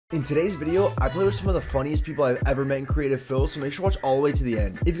In today's video, I play with some of the funniest people I've ever met in creative fill, so make sure to watch all the way to the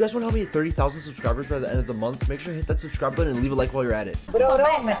end. If you guys want to help me hit 30,000 subscribers by the end of the month, make sure to hit that subscribe button and leave a like while you're at it.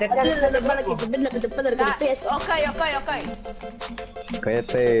 Cállate,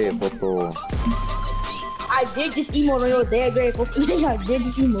 Boto. I did just emote on your dad grade for I did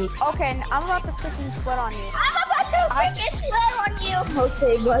just emote. Okay, I'm about to freaking split on you. I'm about to freaking split on you.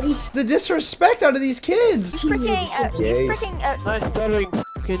 Okay, buddy. The disrespect out of these kids. Nice stuttering,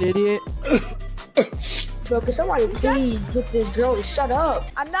 fucking idiot. Bro, can somebody please get this girl to shut up?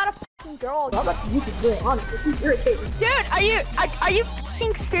 I'm not a fucking girl. I'm about to use this girl, honestly. She's irritating. Dude, are you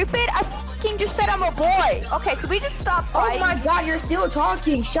fucking stupid? I fucking just said I'm a boy. Okay, can we just stop fighting? Oh my god, you're still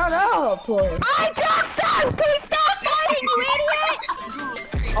talking. Shut up. I just said, please stop fighting, you idiot!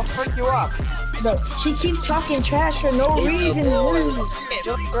 I'll freak you up. Bro, she keeps talking trash for no reason. Okay,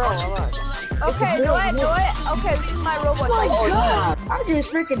 do it. Okay, this is my robot. Oh my god. I'm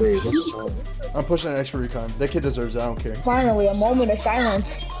just freaking I'm pushing an expert recon. That kid deserves it, I don't care. Finally, a moment of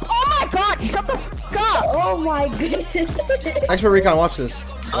silence. Oh my god, shut the fuck up! Oh my goodness. Expert recon, watch this.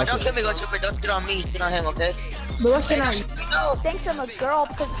 Oh, don't kill me, Ghoul Trooper. Don't get on me. Get on him, okay? But let's get on. No. Thinks I'm a girl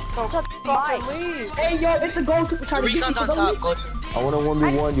because Hey, yo, it's a Ghoul Trooper trying to get Recon's on top, Ghoul Trooper. I wanna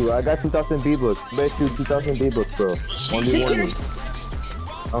 1v1 you. I got 2,000 V-Bucks. Bet you 2,000 V-Bucks, bro. 1v1 you.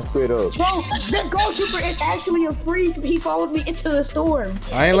 I'm straight up. Bro, this Ghoul Trooper is actually a freak. He followed me into the storm.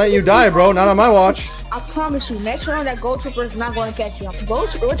 I ain't letting you die, bro. Not on my watch. I promise you, next round that Ghoul Trooper is not going to catch you. Ghoul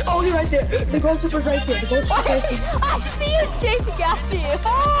Trooper, oh, he's right there. The Ghoul Trooper's right there. The Ghoul Trooper's right there. I see you chasing after you.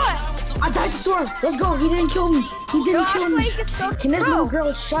 Oh! I died to storm. Let's go. He didn't kill me. He didn't kill me. Can this little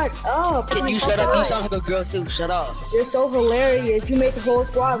girl shut up? Can you shut up? You sound like a girl too. Shut up. You're so hilarious. You made the whole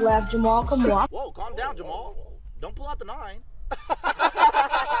squad laugh. Jamal, come on. Whoa, calm down, Jamal. Don't pull out the 9.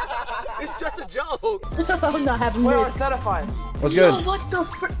 It's just a joke. I'm not having We're this. on Orcedify. What's good? Yo, what the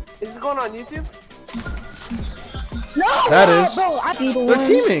frick? Is this going on YouTube? No! That is. Bro, I be the They're one.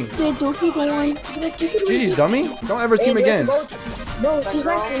 teaming. GG's dummy. Don't ever team again. Bro,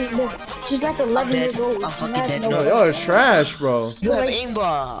 she's like 11 years old. I'm fucking dead. Yo, y'all are trash, bro. You have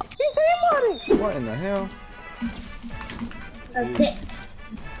aimbot. She's aimbotting. What in the hell? That's it.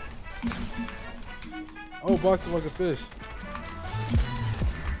 Oh, box like a fish.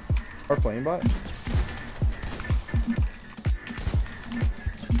 Our flame bot?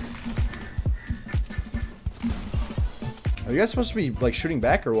 Are you guys supposed to be like shooting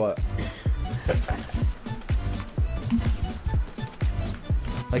back or what?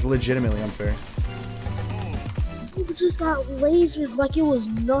 Like legitimately unfair. You just got lasered like it was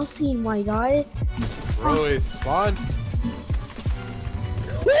nothing, my guy. Bro, it's fun.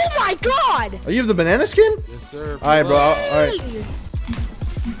 Oh my god! Oh, you have the banana skin? Yes, sir. Alright, bro. Alright.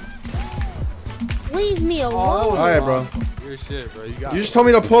 Leave me alone. Alright, bro. Your shit, bro. You just told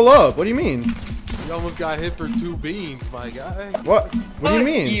me to pull up. What do you mean? You almost got hit for 2 beans, my guy. What? What do you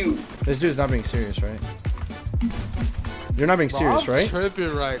mean? You. This dude's not being serious, right? You're not being serious, I'm right?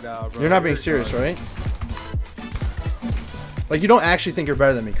 tripping right now, bro. You're not being serious, right? Like, you don't actually think you're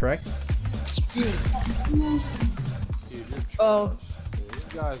better than me, correct? Dude, Oh. this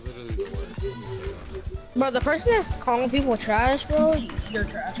guy's literally the worst. Bro, the person that's calling people trash, bro, you're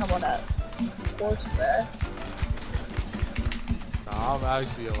trash. How about that? What's bad? Nah, I'm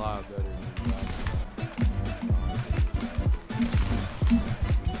actually a lot better than you.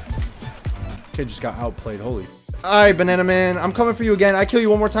 Kid just got outplayed. Holy. Alright, Banana Man. I'm coming for you again. I kill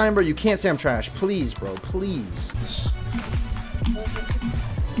you one more time, bro. You can't say I'm trash. Please, bro. Please.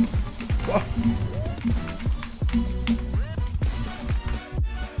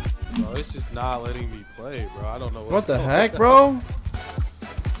 Bro, it's just not letting me play, bro. I don't know What the heck, bro?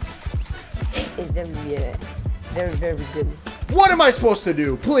 They're very good. What am I supposed to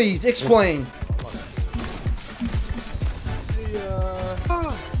do? Please, explain.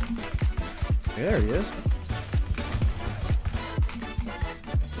 There he is.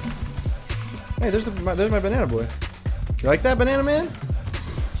 Hey, there's my banana boy. You like that, Banana Man?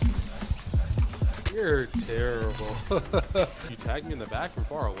 You're terrible. You tag me in the back from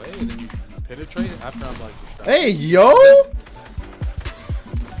far away and then you penetrate after I'm like distracted. Hey, yo!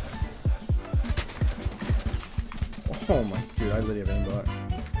 Oh my, dude, I literally have aimbot.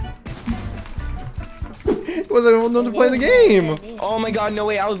 Wasn't able to play the game. Oh my god, no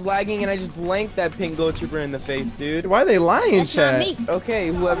way, I was lagging and I just blanked that Pink Ghoul Trooper in the face, dude. Why are they lying, chat? Okay,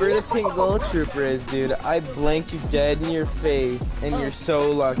 whoever the Pink Ghoul Trooper is, dude, I blanked you dead in your face and you're so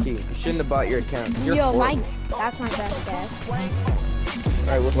lucky. You shouldn't have bought your account. You're horrible. That's my best guess.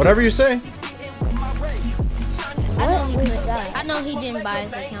 Alright, Whatever you say. I know he didn't buy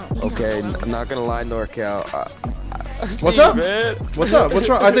his account. He's okay, I'm not gonna lie, NorCal. What's up? Man. What's up? What's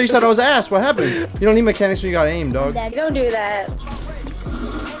wrong? I thought you said I was ass. What happened? You don't need mechanics when you got aim, dog. Dad, don't do that.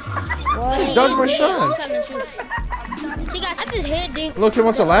 Just dodge my shot. I just hit Dink. Look, kid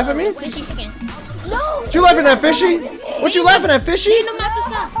wants to laugh at me? Fishy skin. What you laughing at, Fishy? What you laughing at, Fishy? Hit him out the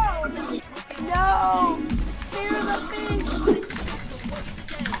sky. No. Fear the fish.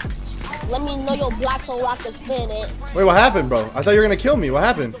 Let me know your black hole rocket spin it. Wait, what happened, bro? I thought you were gonna kill me. What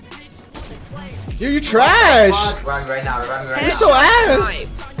happened? You trash! Run right now, run right now. You're so ass!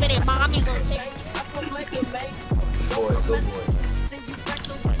 Mommy go take. Boy, good boy.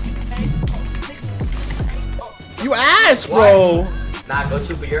 You ass, bro! Nah, go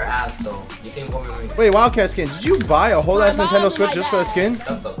to for your ass though. You can go with me. Wait, Wildcat skin, did you buy a whole ass Nintendo Switch just for the skin?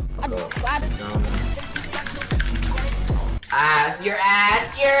 Shut the fuck up. Ass, your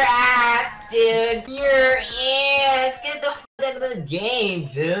ass, dude. Your ass. Get the fuck out of the game,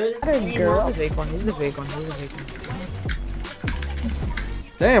 dude. Girl. He's the fake one. He's the fake one. He's the fake one.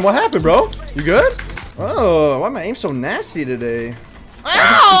 Damn, what happened, bro? You good? Oh, why my aim so nasty today?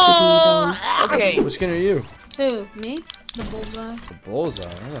 Oh! Okay. What skin are you? Who? Me? The bullseye. The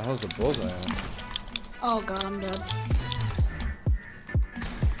bullseye? Where the hell's the bullseye at? Oh god, I'm dead.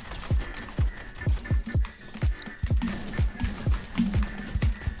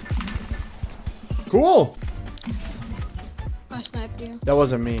 Cool! I sniped you. That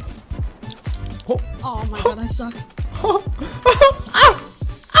wasn't me. Oh, Oh my god, I suck. oh,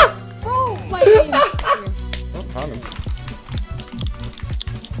 Oh, my aim. oh, found him.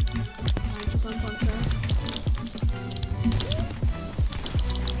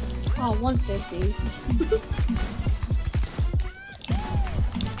 Oh, 150.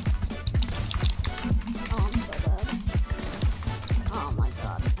 Oh, I'm so bad. Oh my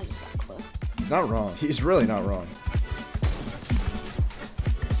god, I just got clipped. He's not wrong. He's really not wrong.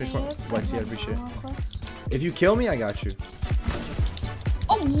 Fish one. White tea, I appreciate it. If you kill me, I got you.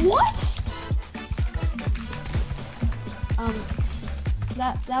 Oh, what?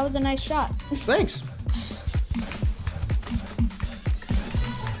 That was a nice shot. Thanks.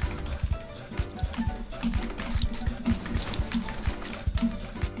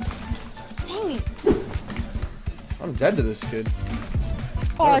 Dang it. I'm dead to this kid.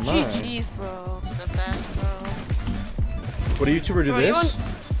 Oh, Never mind. GG's, bro. It's the best, bro. Would a YouTuber do Bro, you this?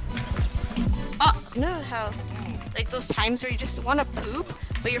 You know how, like those times where you just want to poop,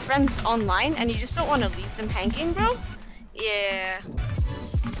 but your friend's online and you just don't want to leave them hanging, bro? Yeah.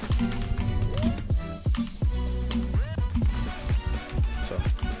 So.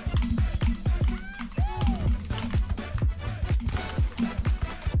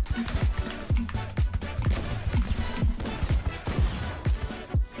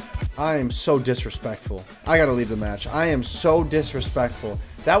 I am so disrespectful. I gotta leave the match. I am so disrespectful.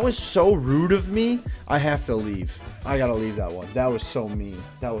 That was so rude of me. I have to leave. I gotta leave that one. That was so mean.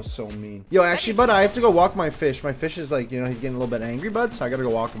 That was so mean. Yo, actually, bud, I have to go walk my fish. My fish is like, you know, he's getting a little bit angry, bud, so I gotta go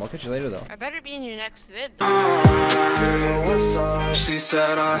walk him. I'll catch you later, though. I better be in your next vid. She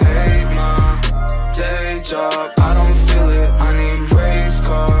said I hate